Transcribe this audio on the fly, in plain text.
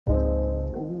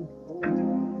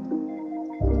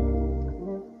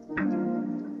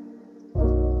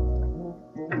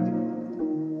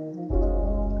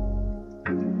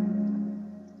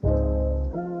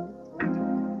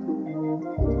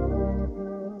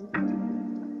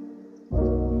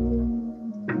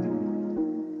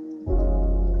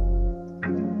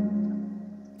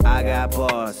I got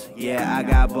bars, yeah, I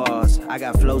got bars. I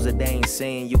got flows that they ain't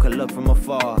seen, you can look from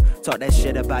afar. Talk that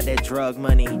shit about that drug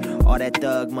money, all that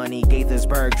thug money.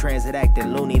 Gaithersburg transit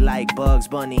acting loony like Bugs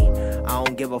Bunny. I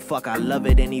don't give a fuck, I love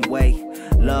it anyway.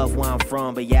 Love where I'm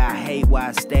from, but yeah, I hate where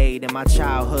I stayed. In my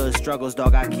childhood struggles,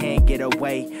 dog, I can't get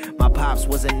away. My pops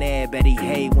wasn't there, bet he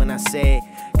hate when I said,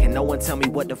 can no one tell me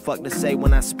what the fuck to say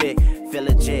when I spit? Feel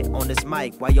legit on this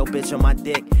mic, why your bitch on my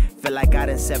dick? Feel like I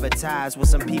done severed ties with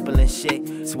some people and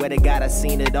shit. Swear to God I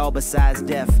seen it all besides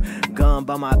death. Gun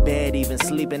by my bed, even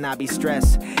sleeping I be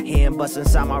stressed. Hearing bust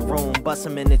inside my room, bust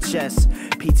him in the chest.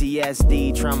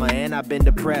 PTSD, trauma, and I've been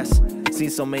depressed.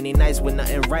 Seen so many nights with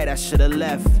nothing right, I should've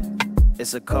left.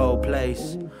 It's a cold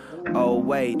place. Oh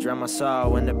wait, drown my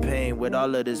sorrow and the pain with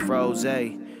all of this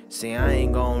rosé. See, I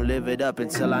ain't gon' live it up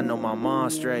until I know my mom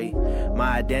straight.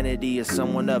 My identity is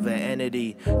somewhat of an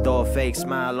entity. Throw a fake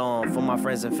smile on for my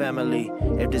friends and family.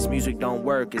 If this music don't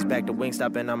work, it's back to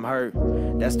Wingstop and I'm hurt.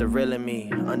 That's the real in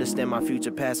me. Understand my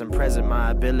future, past and present,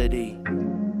 my ability.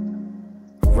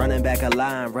 Running back a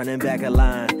line, running back a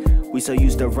line. We so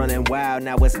used to running wild,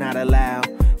 now it's not allowed.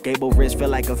 Gable wrist feel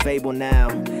like a fable now.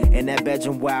 In that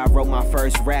bedroom where I wrote my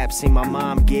first rap, see my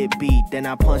mom get beat, then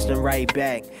I punched him right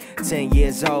back. 10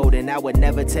 years old and I would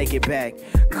never take it back.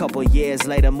 Couple years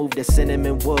later moved to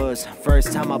Cinnamon Woods.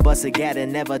 First time I bust a gat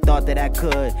and never thought that I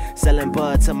could. Selling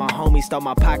bud to my homies, thought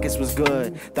my pockets was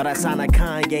good. Thought I signed like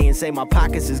Kanye and say my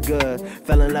pockets is good.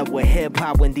 Fell in love with hip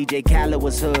hop when DJ Khaled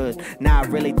was hood. Now I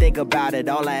really think about it,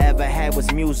 all I ever had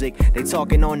was music. They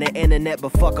talking on the internet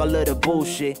but fuck all of the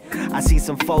bullshit. I see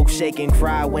some folks shake and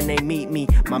cry when they meet me.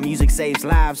 My music saves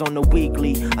lives on the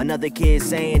weekly. Another kid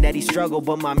saying that he struggled,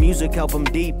 but my music help him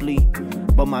deeply.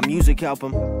 But my music help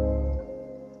him.